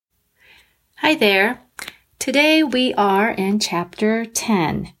Hi there. Today we are in chapter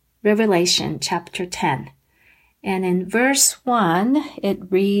 10, Revelation chapter 10. And in verse 1,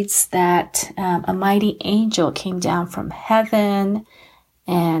 it reads that a mighty angel came down from heaven,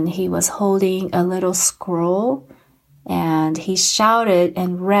 and he was holding a little scroll, and he shouted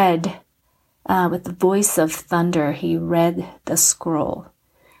and read with the voice of thunder. He read the scroll.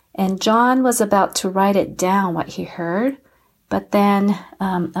 And John was about to write it down, what he heard, but then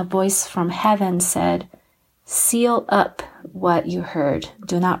a voice from heaven said, "Seal up what you heard.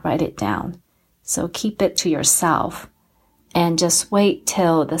 Do not write it down. So keep it to yourself and just wait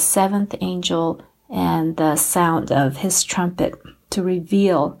till the seventh angel and the sound of his trumpet to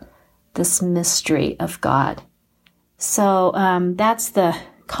reveal this mystery of God." So that's the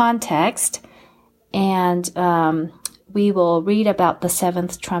context. And we will read about the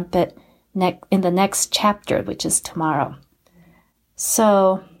seventh trumpet in the next chapter, which is tomorrow.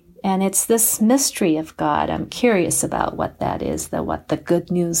 So, and it's this mystery of God. I'm curious about what that is, what the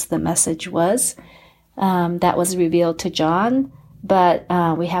good news, the message was that was revealed to John. But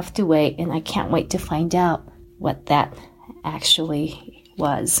we have to wait, and I can't wait to find out what that actually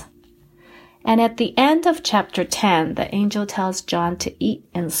was. And at the end of chapter 10, the angel tells John to eat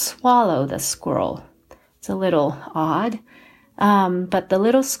and swallow the scroll. It's a little odd, but the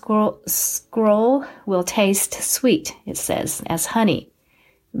little scroll will taste sweet, it says, as honey,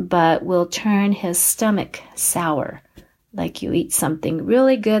 but will turn his stomach sour, like you eat something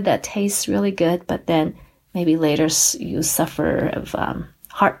really good that tastes really good, but then maybe later you suffer of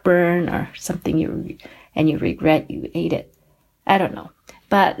heartburn or something and you regret you ate it. I don't know.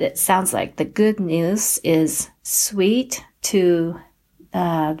 But it sounds like the good news is sweet to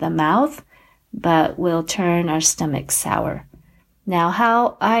the mouth, but will turn our stomach sour. Now,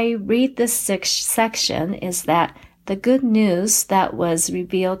 how I read this section is that the good news that was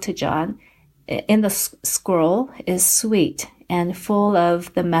revealed to John in the scroll is sweet and full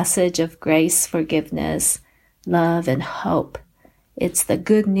of the message of grace, forgiveness, love, and hope. It's the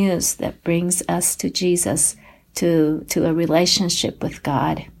good news that brings us to Jesus, to a relationship with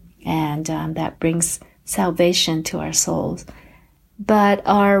God, and that brings salvation to our souls. But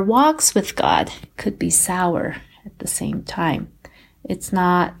our walks with God could be sour at the same time. It's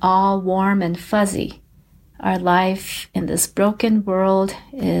not all warm and fuzzy. Our life in this broken world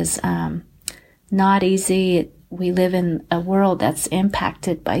is not easy. We live in a world that's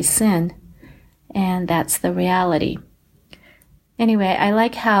impacted by sin, and that's the reality. Anyway, I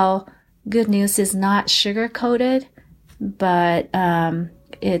like how good news is not sugar-coated, but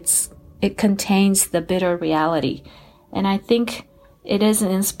it contains the bitter reality. And I think it is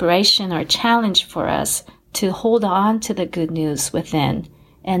an inspiration or challenge for us to hold on to the good news within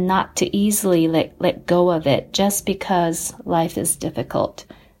and not to easily let go of it just because life is difficult.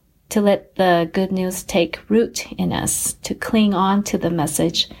 To let the good news take root in us, to cling on to the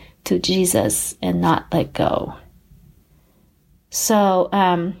message, to Jesus, and not let go. So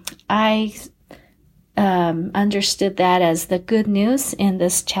I understood that as the good news in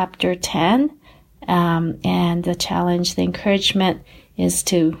this chapter 10. And the challenge, the encouragement is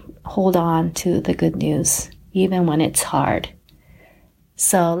to hold on to the good news, even when it's hard.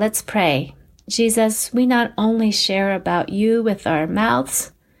 So let's pray. Jesus, we not only share about you with our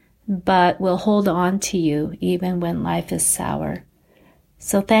mouths, but we'll hold on to you even when life is sour.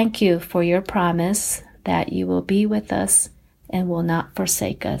 So thank you for your promise that you will be with us and will not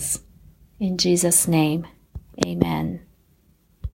forsake us. In Jesus' name, amen.